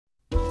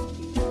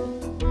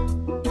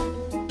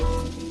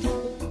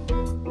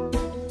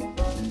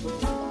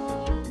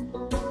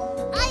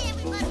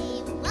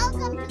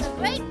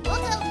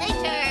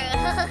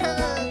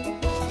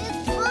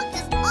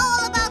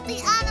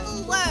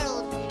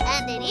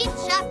Each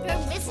chapter,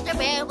 Mr.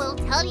 Bear will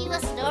tell you a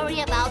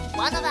story about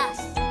one of us.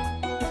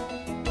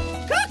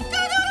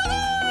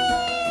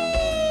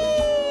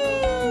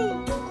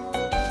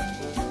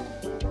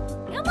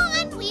 Come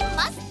on, we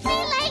must be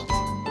late.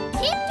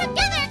 Keep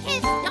together,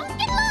 kids. Don't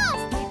get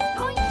lost. It's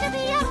going to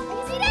be a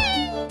busy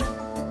day.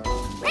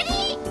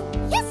 Ready?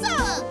 Yes, sir.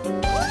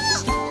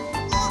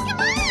 Come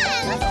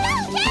on, let's go,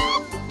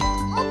 kids.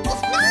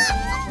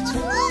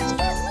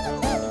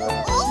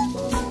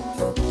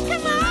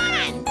 Come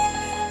on.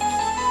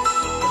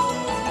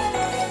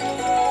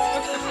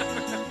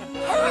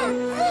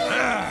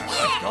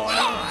 What's going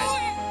on?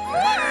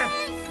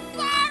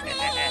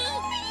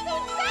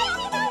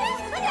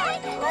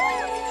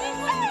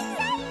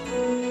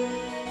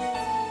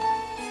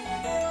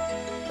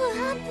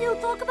 Perhaps you'll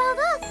talk about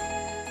us.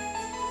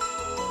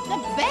 The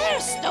bear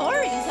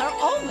stories are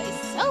always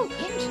so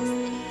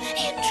interesting.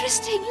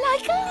 Interesting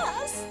like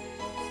us.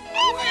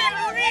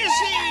 Where is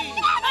he? I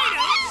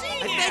don't see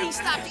him. I bet he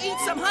stopped to eat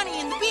some honey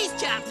in the bees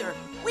chapter.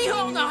 We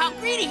all know how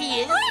greedy he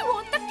is. I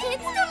want the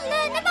kids to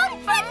learn about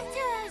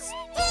predators.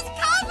 He's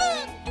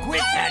coming.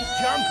 Quit that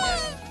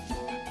jumping.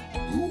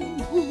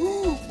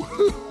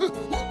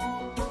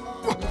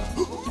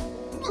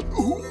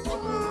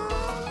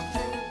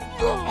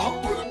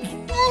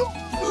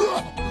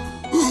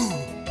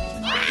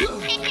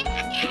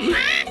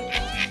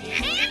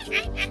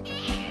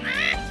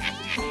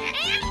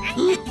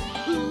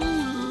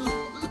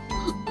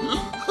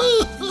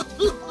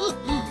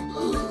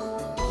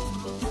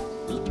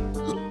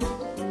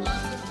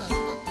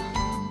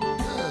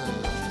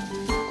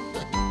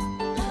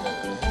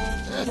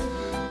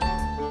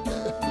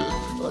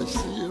 I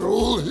see it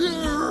all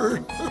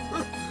here.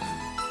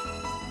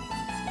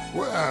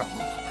 Well,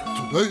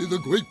 today the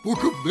great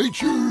book of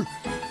nature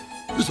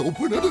is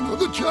open at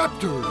another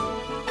chapter.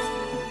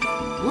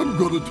 I'm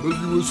gonna tell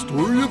you a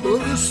story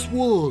about a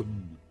swan.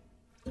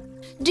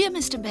 Dear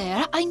Mr.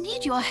 Bear, I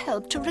need your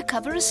help to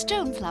recover a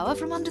stoneflower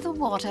from under the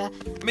water.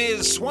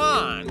 Ms.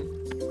 Swan,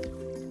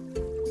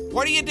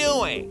 what are you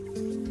doing?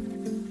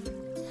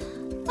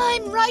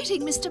 I'm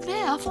writing Mr.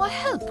 Bear for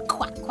help,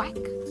 quack, quack.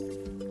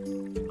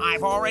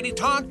 I've already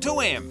talked to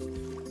him.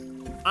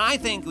 I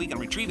think we can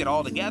retrieve it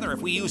all together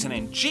if we use an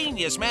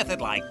ingenious method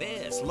like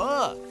this.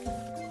 Look.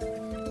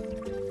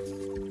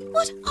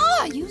 What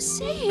are you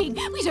saying?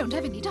 We don't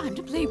have any time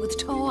to play with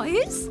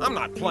toys. I'm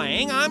not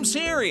playing, I'm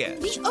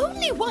serious. The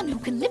only one who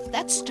can lift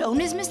that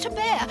stone is Mr.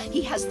 Bear.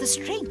 He has the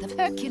strength of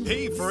Hercules.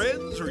 Hey,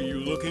 friends, are you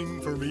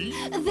looking for me?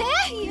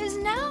 There he is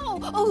now.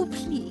 Oh,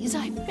 please,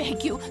 I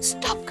beg you,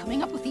 stop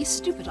coming up with these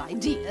stupid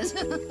ideas.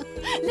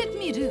 Let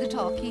me do the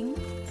talking.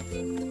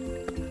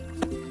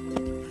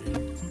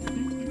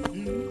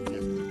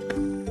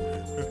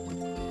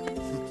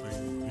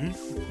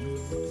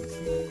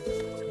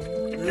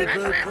 You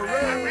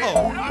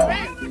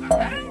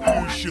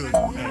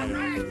shouldn't have.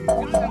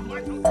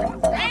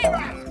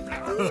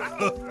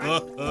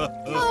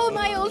 Oh,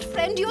 my old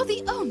friend, you're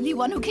the only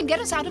one who can get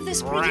us out of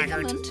this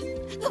predicament.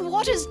 The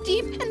water's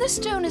deep and the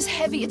stone is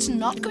heavy. It's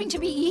not going to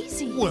be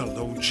easy. Well,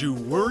 don't you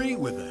worry.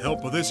 With the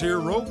help of this here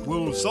rope,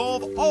 we'll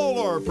solve all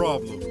our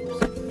problems.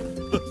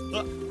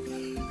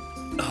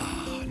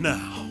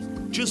 Now,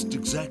 just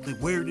exactly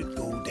where did it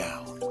go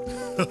down?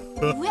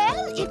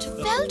 Well, it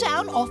fell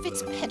down off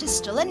its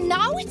pedestal, and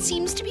now it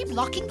seems to be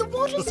blocking the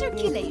water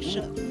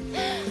circulation.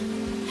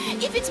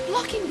 If it's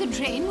blocking the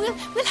drain, we'll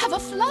have a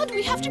flood.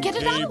 We have to get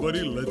it Hey, out.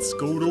 buddy, let's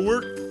go to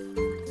work.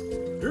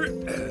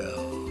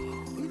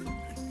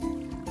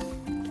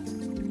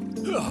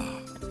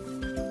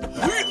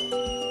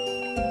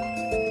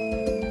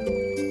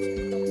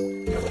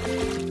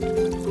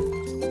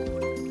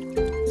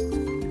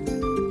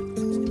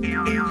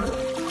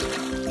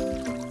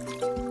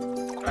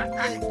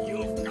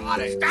 You've got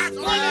it. Start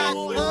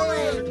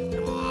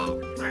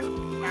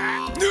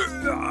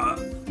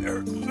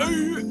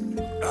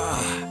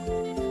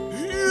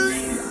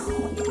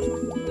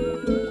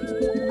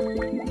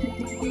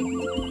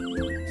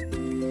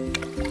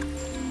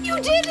You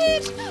did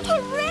it!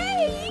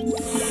 Hooray!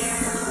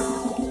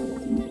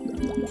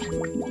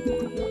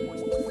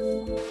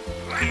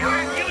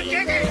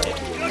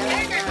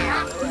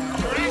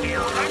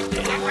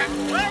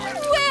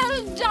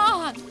 Well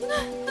done!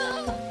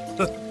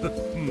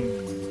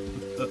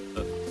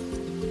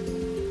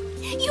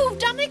 You've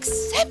done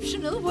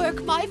exceptional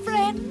work, my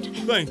friend.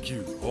 Thank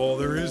you. All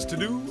there is to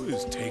do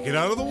is take it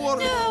out of the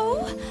water.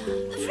 No,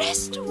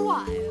 rest a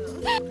while.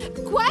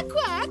 Quack,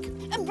 quack,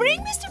 bring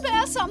Mr.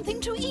 Bear something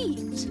to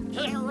eat.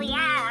 Here we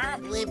are.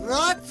 We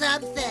brought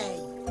something.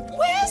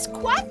 Where's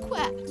Quack,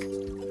 quack?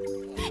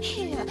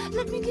 Here,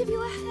 let me give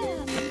you a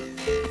hand.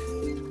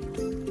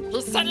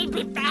 He said he'd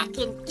be back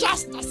in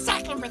just a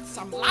second with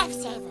some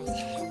lifesavers.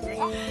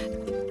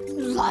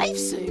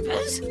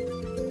 Lifesavers?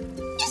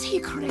 Is he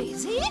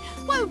crazy?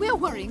 While we're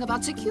worrying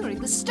about securing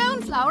the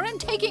stoneflower and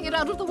taking it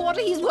out of the water,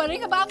 he's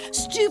worrying about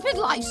stupid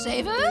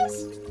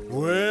lifesavers?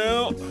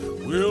 Well,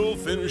 we'll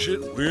finish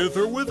it with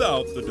or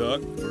without the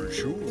duck, for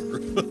sure.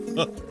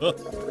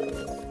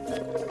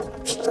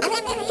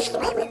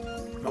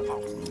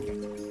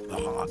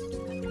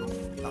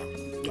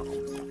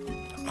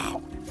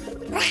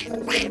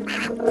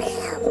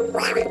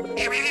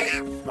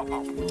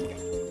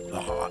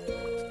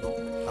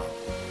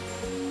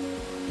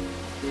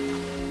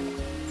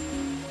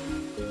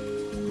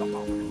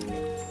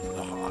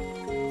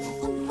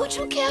 Would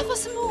you care for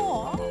some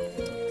more?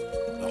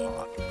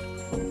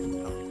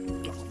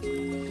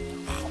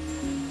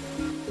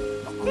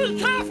 Be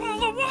careful,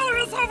 the water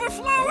is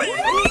overflowing!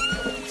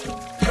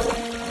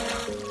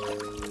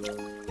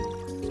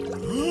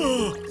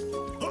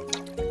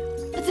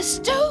 The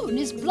stone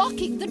is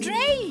blocking the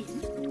drain.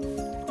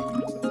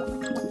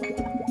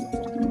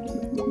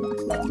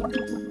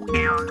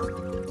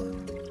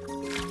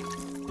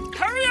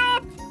 Hurry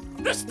up!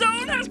 The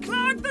stone has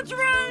clogged the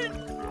drain!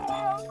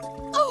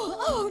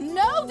 Oh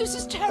no, this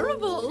is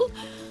terrible.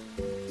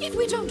 If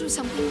we don't do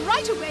something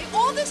right away,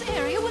 all this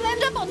area will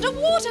end up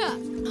underwater.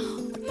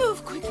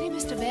 Move quickly,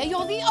 Mr. Bear.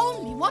 You're the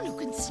only one who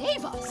can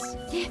save us.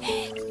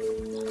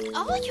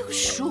 Are you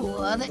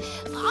sure that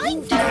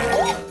I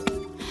don't?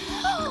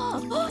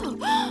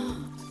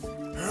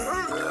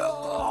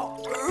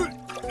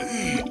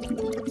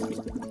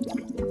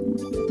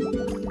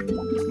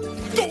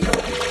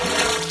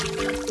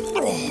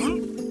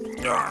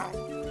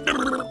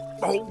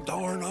 Oh,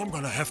 darn, I'm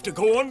gonna have to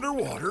go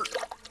underwater.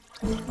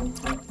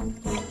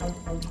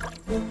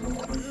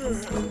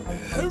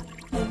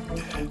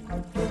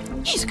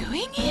 He's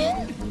going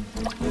in.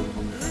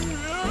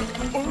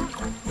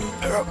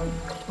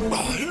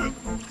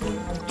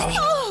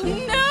 Oh,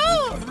 no!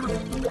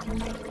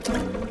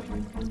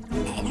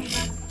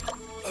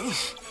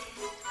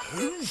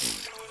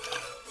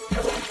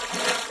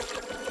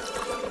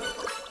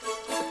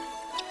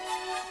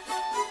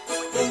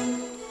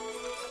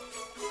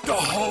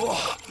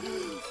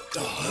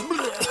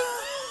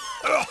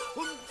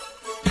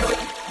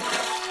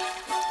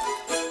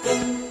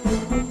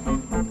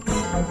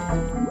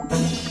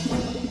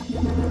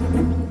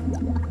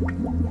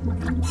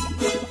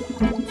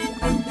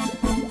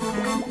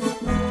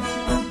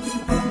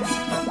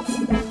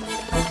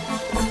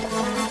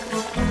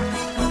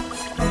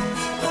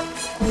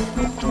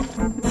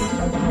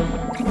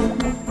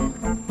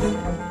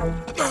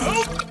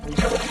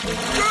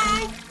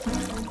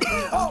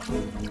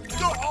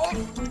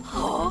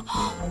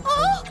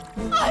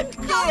 I'm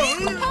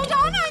coming! Hold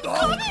on, I'm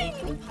coming!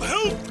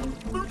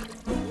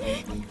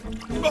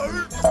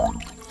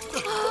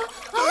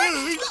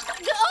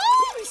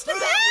 Oh, Mr.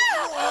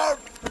 Bear!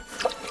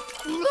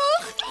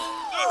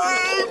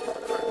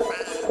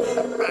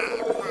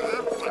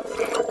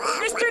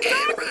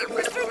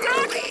 Mr.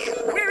 Duck!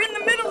 We're in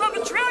the middle of a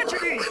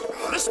tragedy!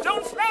 The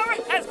stone flower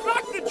has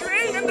blocked the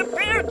drain and the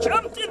bear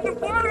jumped in the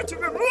water to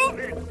remove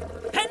it!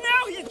 And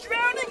now he's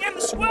drowning and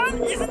the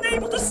swan isn't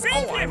able to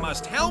save him! I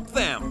must help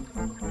them!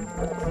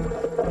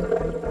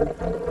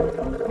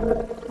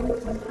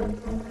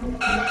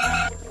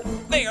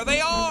 There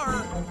they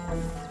are!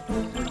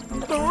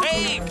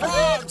 Hey,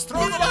 frogs,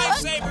 throw the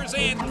lifesavers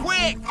in,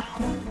 quick!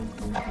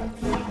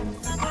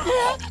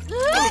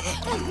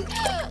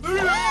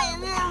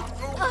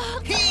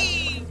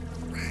 Heave!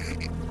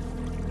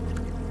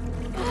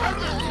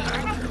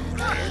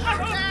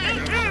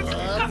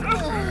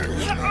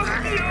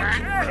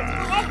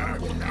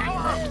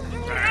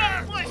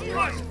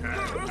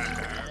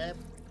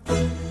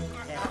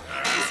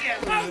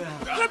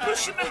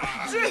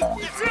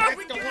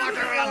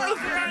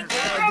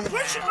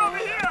 Push him over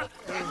here!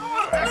 A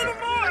little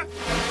more!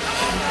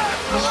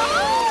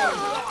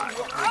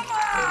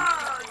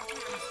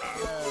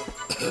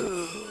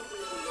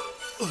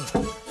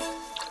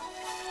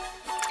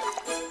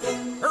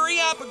 Hurry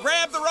up and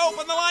grab the rope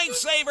and the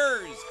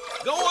lifesavers!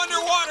 Go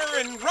underwater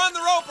and run the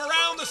rope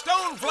around the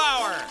stone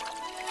flower!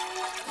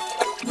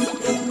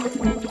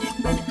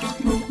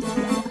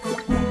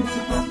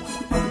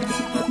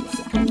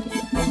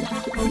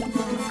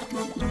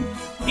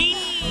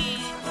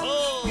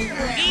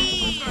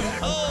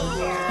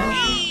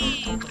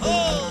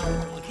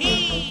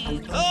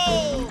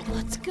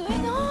 What's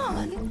going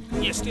on?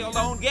 You still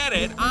don't get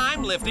it.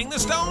 I'm lifting the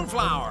stone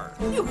flower.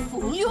 You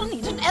fool, you'll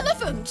need an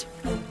elephant.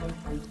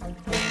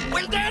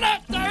 We did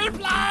it! Third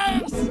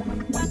place!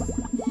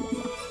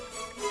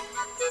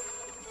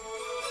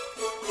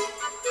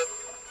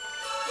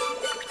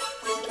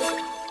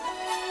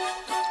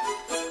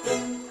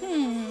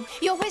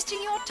 You're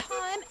wasting your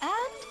time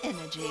and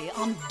energy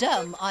on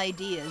dumb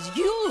ideas.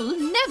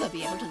 You'll never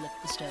be able to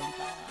lift the stone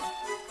flower.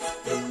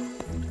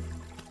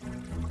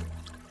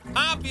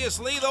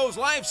 Obviously, those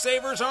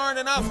lifesavers aren't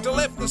enough to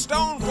lift the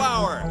stone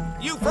flower.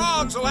 You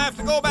frogs will have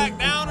to go back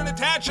down and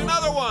attach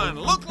another one.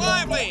 Look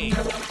lively!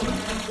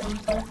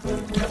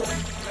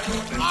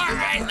 All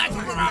right, let's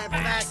put our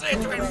backs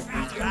into it.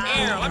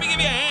 Here, let me give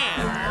you a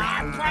hand.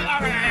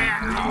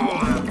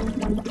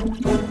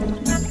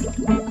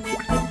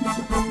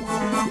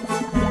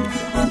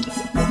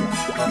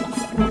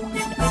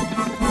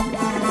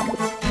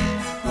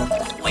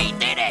 We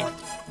did it!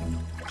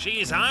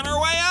 She's on her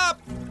way up.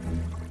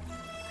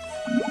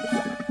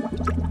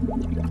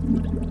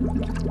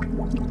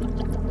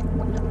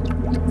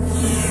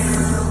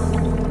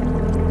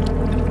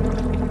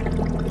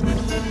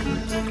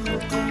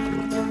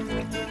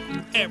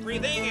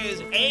 Everything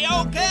is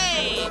A-OK!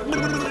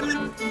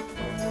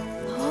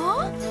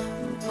 Huh?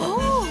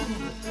 Oh!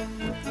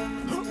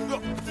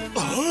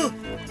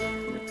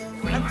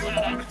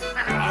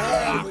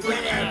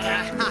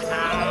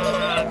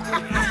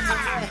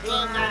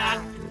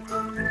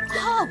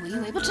 How were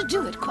you able to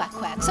do it, Quack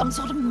Quack? Some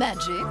sort of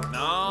magic?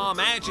 No,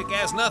 magic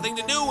has nothing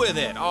to do with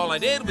it. All I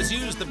did was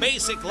use the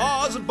basic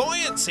laws of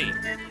buoyancy.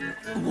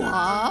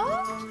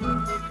 What?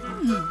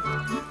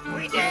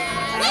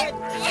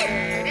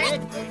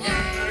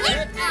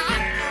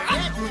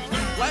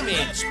 Let me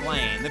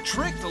explain. The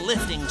trick to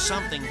lifting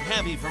something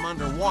heavy from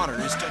underwater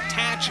is to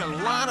attach a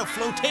lot of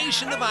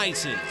flotation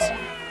devices.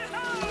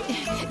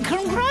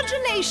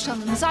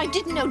 Congratulations! I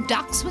didn't know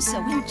ducks were so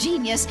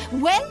ingenious.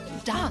 Well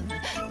done,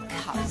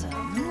 cousin.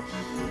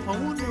 I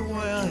wonder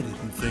why I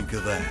didn't think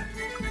of that.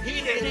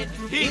 He did it!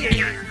 He did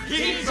it!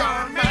 He's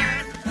our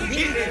man!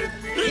 He did it!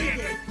 He did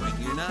it! When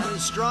you're not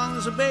as strong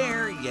as a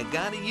bear, you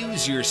gotta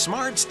use your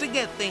smarts to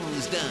get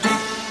things done.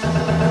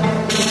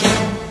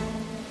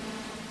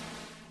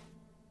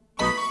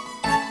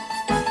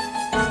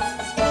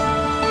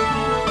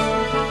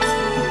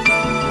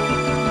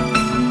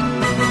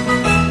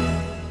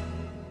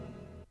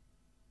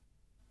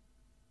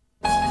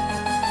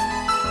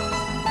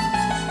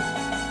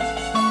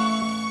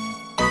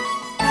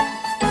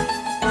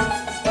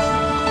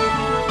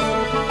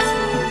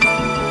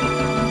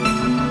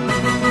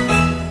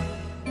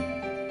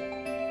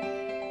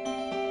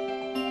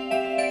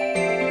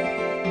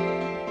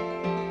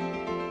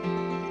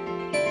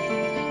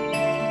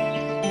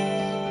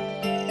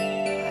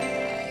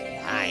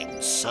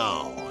 I'm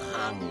so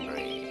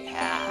hungry.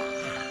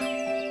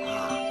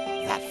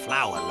 That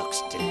flour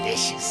looks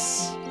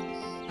delicious.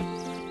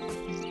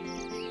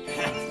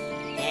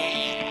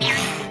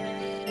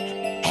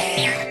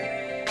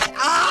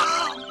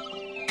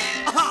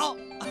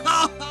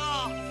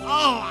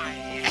 Oh, I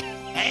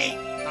hate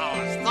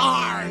those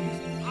thorns.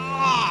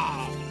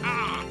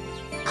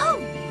 Oh,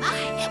 my.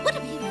 What a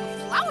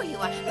beautiful flower you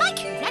are. My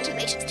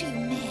congratulations to you,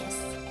 miss.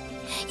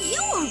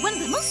 You are one of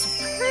the most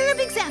superb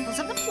examples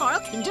of the floral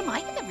kingdom I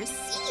have ever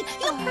seen.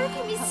 Your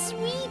perfume is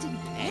sweet and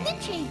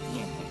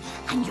penetrating.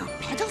 And your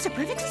petals are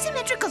perfectly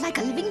symmetrical like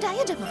a living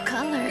diadem of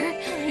color.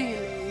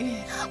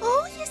 Really?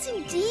 Oh, yes,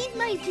 indeed,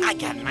 my dear. I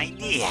got an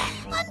idea.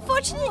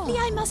 Unfortunately,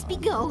 I must be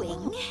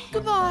going.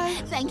 Goodbye.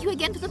 Thank you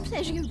again for the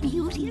pleasure your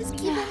beauty has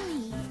given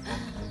me.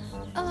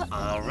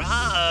 Oh,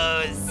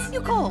 Rose.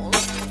 You called?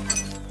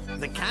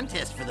 The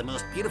contest for the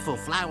most beautiful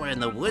flower in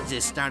the woods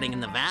is starting in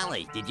the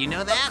valley. Did you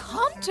know that?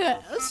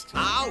 Contest?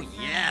 Oh,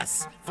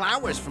 yes.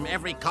 Flowers from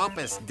every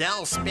coppice,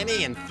 dell,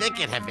 spinney, and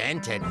thicket have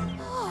entered.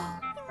 Oh,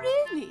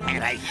 really?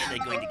 And I hear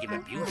they're going to give a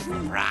beautiful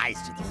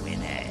prize to the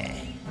winner.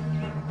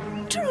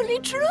 Truly,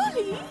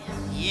 truly?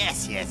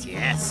 Yes, yes,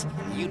 yes.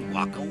 You'd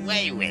walk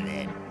away with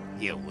it.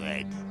 You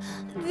would.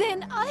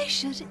 Then I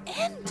should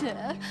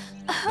enter.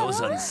 Those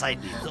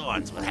unsightly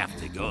thorns will have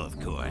to go, of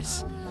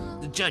course.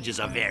 The judges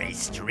are very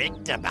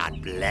strict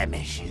about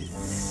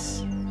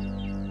blemishes.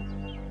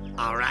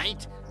 All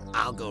right,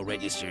 I'll go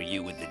register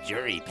you with the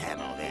jury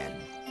panel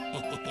then.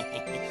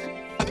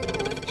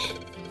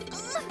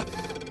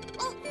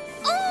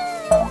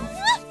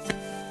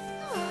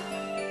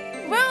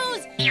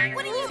 Rose!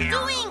 What are you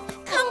doing?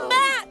 Come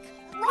back!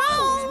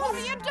 Rose! What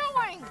are you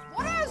doing?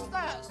 What is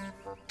this?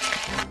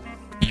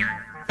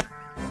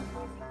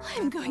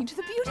 I'm going to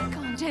the beauty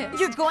contest.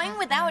 You're going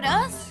without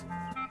us?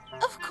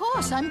 Of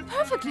course, I'm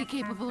perfectly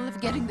capable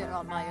of getting there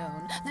on my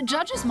own. The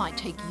judges might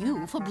take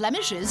you for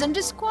blemishes and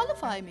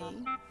disqualify me.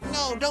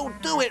 No,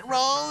 don't do it,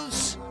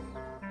 Rose.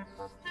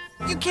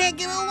 You can't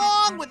get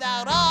along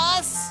without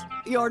us.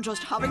 You're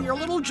just having your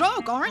little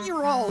joke, aren't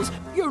you, Rose?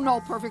 You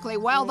know perfectly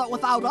well that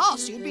without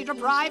us, you'd be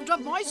deprived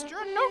of moisture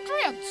and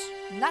nutrients.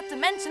 Not to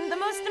mention the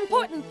most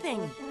important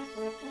thing.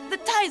 The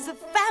ties of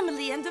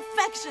family and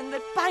affection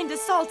that bind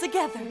us all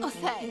together. Oh,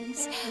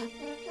 thanks.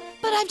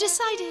 But I've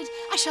decided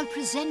I shall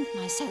present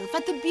myself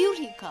at the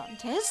beauty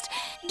contest,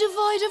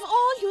 devoid of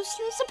all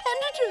useless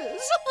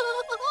appendages.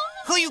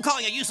 Who you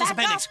calling a useless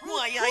appendix?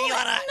 Why, you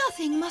oughta...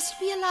 Nothing must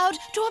be allowed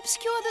to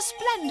obscure the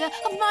splendor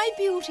of my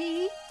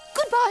beauty.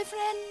 Goodbye,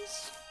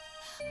 friends.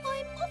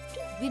 I'm off to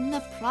win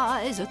the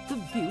prize at the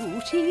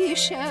beauty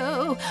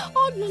show.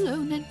 All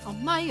alone and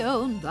on my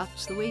own,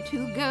 that's the way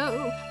to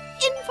go.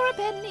 In for a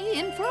penny,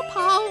 in for a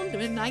pound.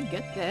 When I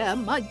get there,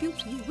 my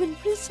beauty will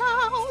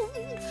resound.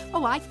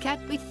 Oh, I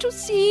can't wait to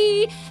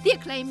see the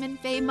acclaim and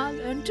fame I'll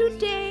earn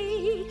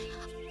today.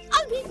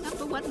 I'll be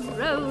 #1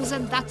 Rose,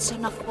 and that's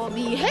enough for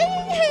me. Hey,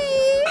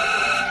 hey!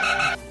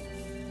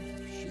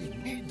 She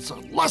needs a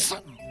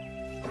lesson.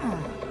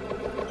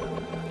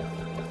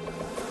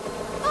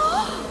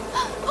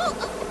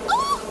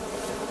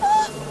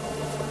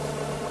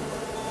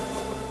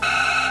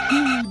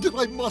 Did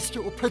I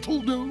muster your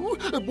petal do?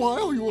 And why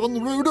are you on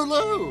the road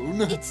alone?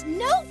 It's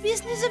no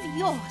business of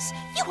yours.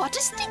 You are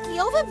distinctly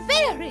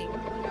overbearing.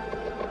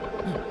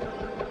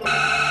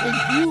 And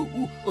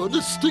you are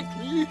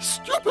distinctly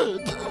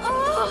stupid.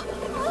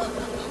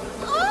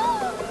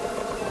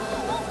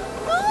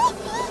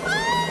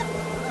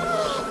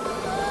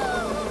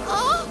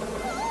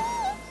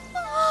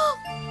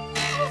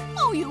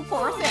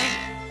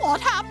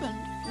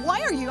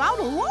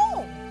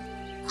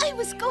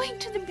 going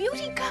to the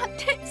beauty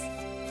contest.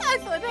 I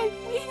thought I'd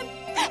win.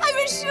 I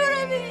was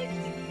sure of it.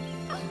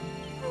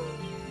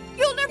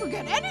 You'll never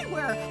get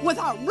anywhere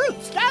without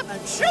roots, stab,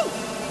 and shoot.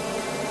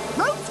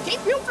 Roots keep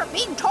you from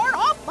being torn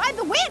off by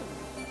the wind.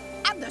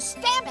 And the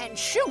stem and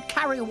shoot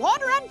carry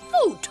water and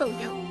food to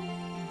you.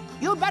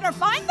 You'd better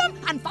find them,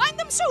 and find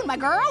them soon, my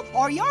girl,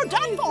 or you're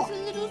done for. It's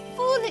a little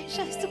foolish,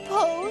 I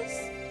suppose.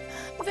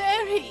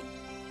 Very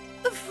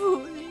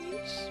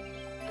foolish.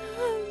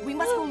 We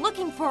must go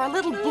looking for a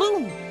little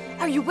bloom.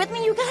 Are you with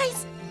me, you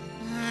guys?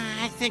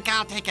 I think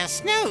I'll take a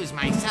snooze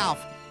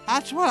myself.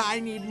 That's what I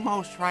need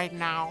most right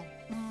now.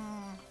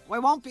 We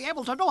won't be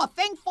able to do a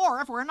thing for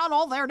if we're not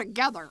all there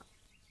together.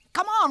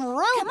 Come on,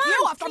 Root, Come on,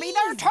 you have to be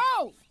there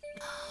too.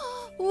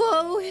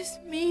 Woe is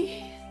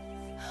me.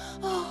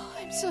 Oh,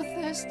 I'm so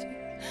thirsty.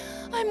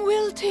 I'm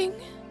wilting.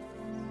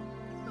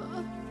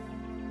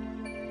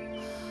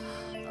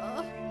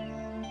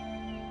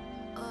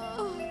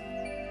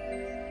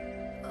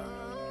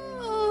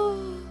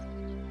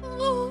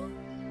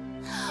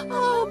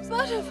 Oh,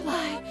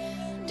 butterfly,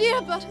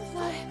 dear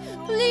butterfly,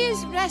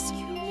 please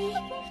rescue me.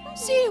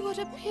 See what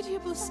a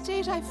pitiable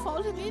state I've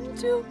fallen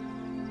into.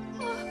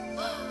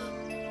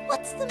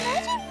 What's the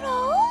matter,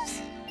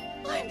 Rose?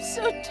 I'm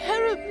so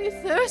terribly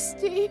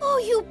thirsty. Oh,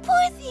 you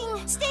poor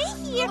thing. Stay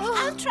here.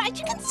 I'll try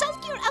to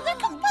consult your other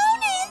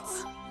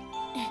components.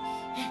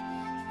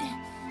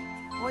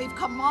 We've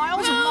come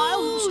miles and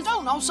miles and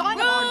still no sign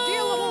of our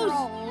dear little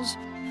Rose.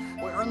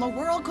 Where in the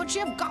world could she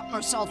have gotten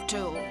herself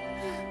to?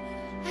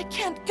 I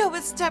can't go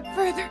a step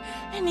further.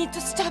 I need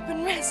to stop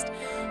and rest.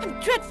 I'm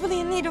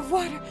dreadfully in need of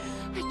water.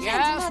 I can't Yes,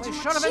 imagine we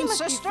what should have she must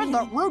be insisted feeling.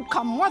 that Root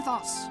come with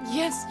us.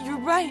 Yes, you're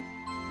right.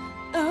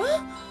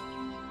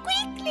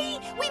 Quickly,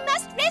 we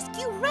must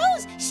rescue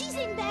Rose. She's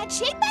in bad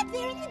shape back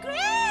there in the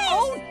grass.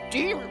 Oh,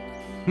 dear.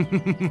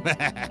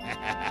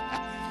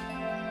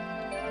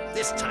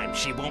 This time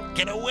she won't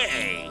get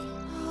away.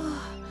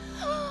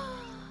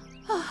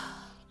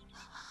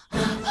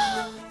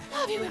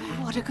 Have you any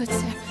water, good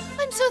sir?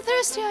 I'm so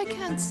thirsty I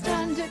can't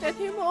stand it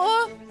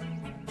anymore.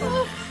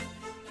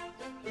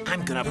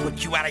 I'm gonna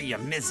put you out of your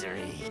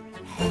misery.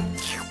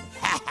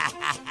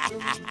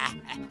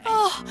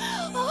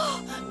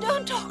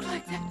 Don't talk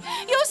like that.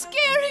 You're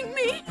scaring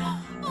me.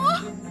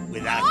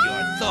 Without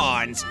your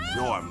thorns,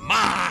 you're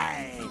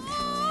mine.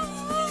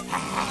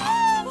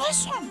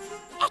 Listen,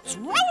 it's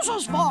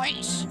Rose's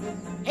voice.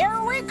 Here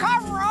we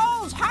come,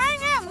 Rose. Hang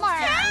in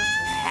there.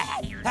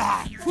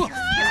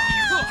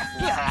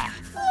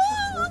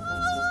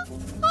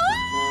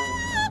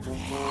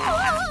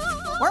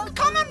 We're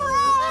coming,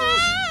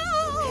 Rose.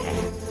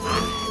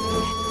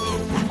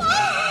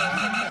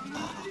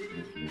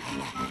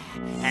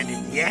 And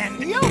in the end,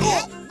 You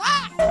get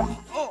that.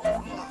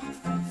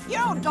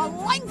 You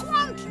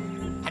delinquent.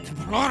 a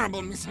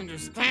deplorable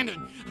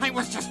misunderstanding. I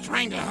was just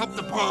trying to help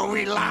the poor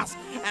wee lass,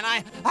 and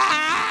I...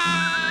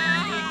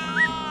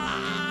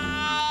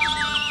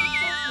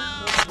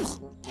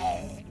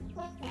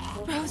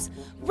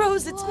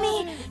 Rose, it's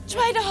me.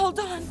 Try to hold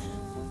on.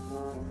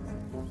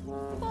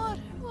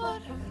 Water.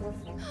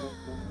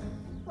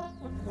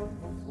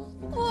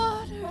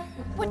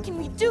 What can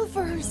we do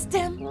for her,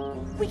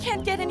 Stem? We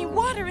can't get any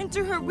water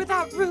into her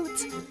without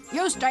roots.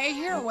 You stay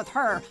here with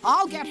her.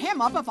 I'll get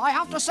him up if I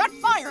have to set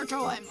fire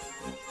to him.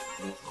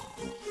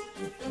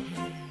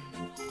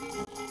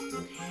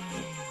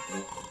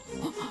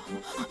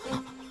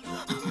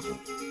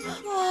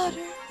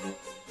 Water.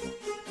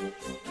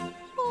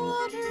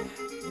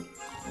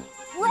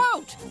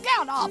 Root,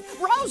 get up.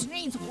 Rose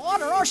needs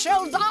water or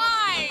she'll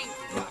die.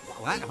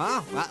 What?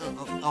 Huh?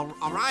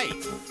 All right.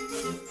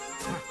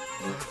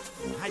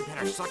 I'd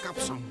better suck up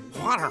some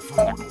water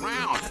from the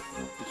ground.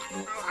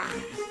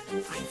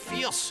 I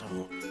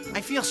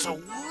feel so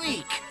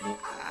weak.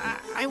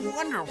 I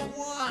wonder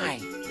why.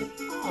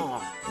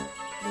 Oh.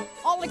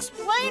 I'll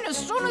explain as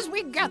soon as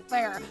we get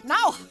there.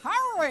 Now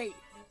hurry.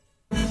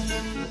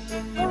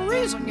 The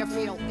reason you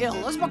feel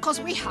ill is because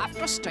we have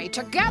to stay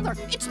together.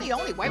 It's the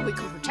only way we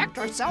can protect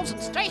ourselves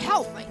and stay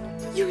healthy.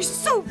 You're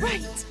so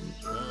right.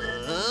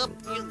 Up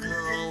you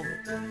go.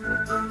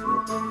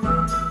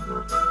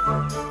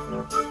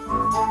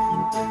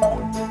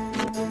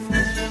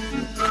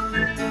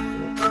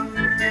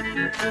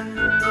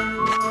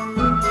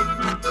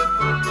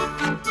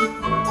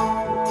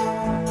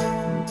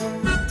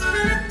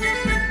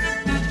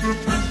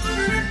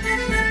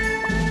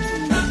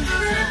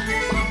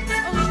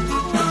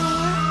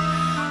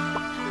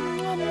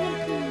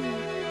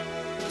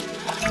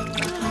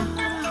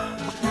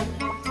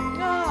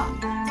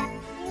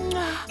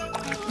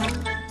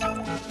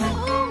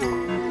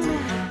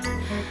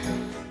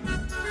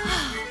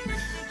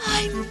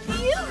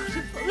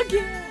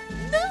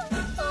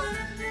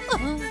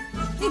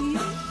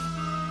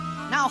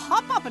 Now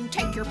hop up and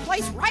take your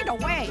place right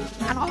away.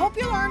 And I hope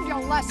you learned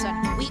your lesson.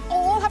 We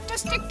all have to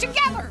stick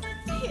together.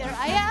 Here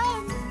I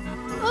am.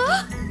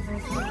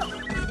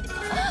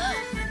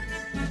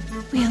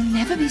 We'll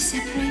never be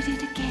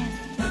separated again.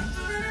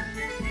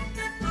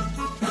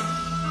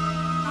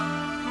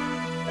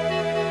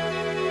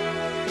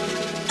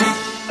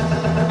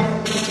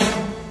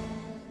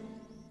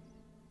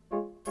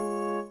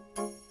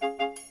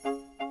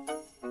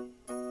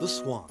 The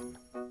swan.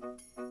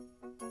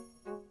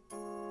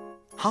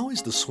 How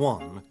is the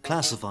swan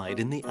classified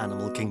in the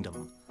animal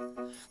kingdom?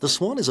 The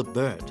swan is a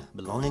bird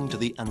belonging to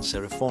the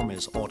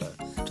Anseriformes order,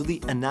 to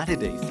the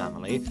Anatidae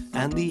family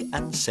and the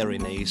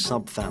Anserininae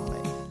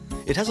subfamily.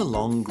 It has a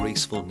long,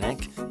 graceful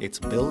neck, its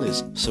bill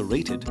is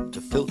serrated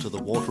to filter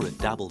the water it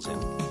dabbles in,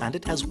 and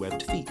it has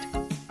webbed feet.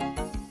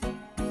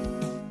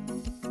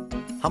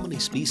 How many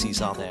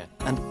species are there,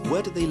 and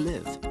where do they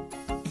live?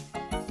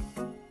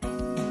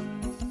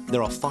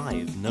 There are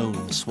 5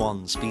 known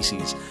swan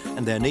species,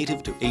 and they're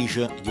native to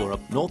Asia, Europe,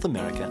 North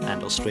America,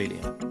 and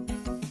Australia.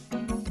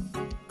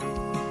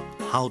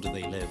 How do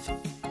they live?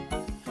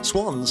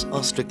 Swans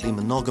are strictly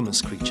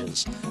monogamous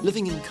creatures,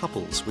 living in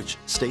couples which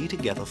stay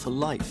together for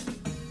life.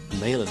 The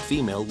male and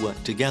female work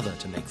together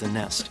to make the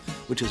nest,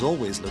 which is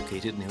always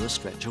located near a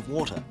stretch of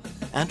water,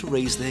 and to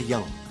raise their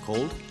young,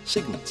 called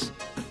cygnets.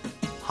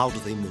 How do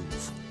they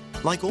move?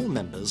 Like all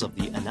members of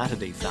the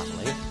Anatidae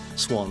family,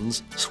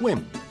 swans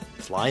swim,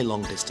 fly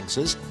long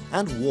distances,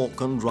 and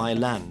walk on dry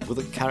land with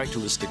a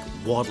characteristic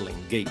waddling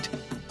gait.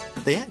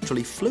 They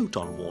actually float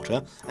on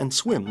water and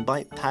swim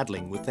by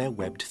paddling with their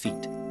webbed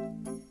feet.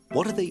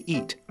 What do they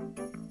eat?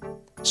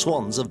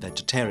 Swans are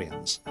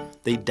vegetarians.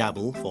 They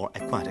dabble for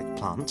aquatic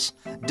plants,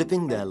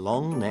 dipping their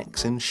long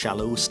necks in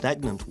shallow,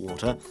 stagnant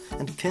water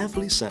and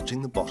carefully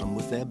searching the bottom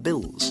with their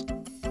bills.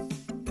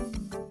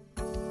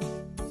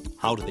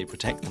 How do they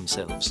protect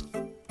themselves?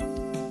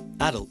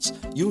 Adults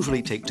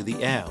usually take to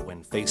the air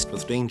when faced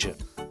with danger.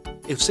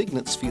 If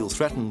cygnets feel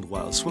threatened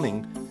while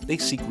swimming, they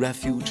seek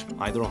refuge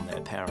either on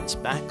their parents'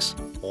 backs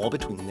or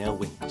between their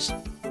wings.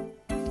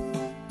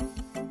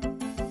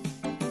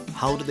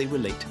 How do they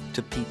relate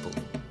to people?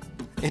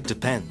 It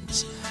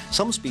depends.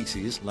 Some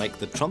species, like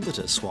the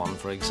trumpeter swan,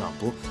 for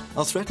example,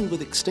 are threatened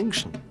with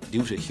extinction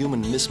due to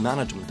human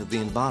mismanagement of the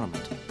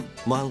environment,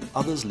 while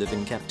others live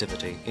in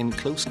captivity in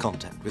close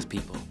contact with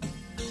people.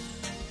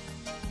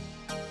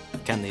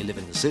 Can they live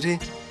in the city?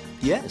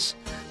 Yes,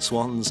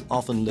 swans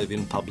often live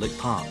in public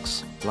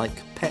parks, like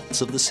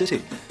pets of the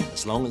city,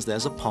 as long as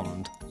there's a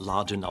pond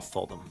large enough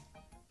for them.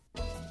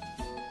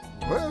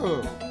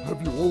 Well,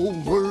 have you all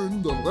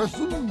learned the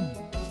lesson?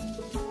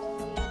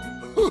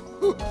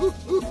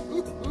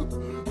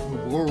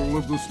 The moral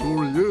of the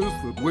story is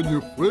that when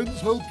your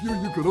friends help you,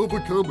 you can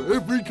overcome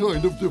every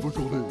kind of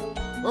difficulty.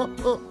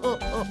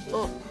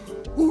 Oh,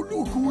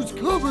 look who's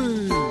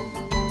coming!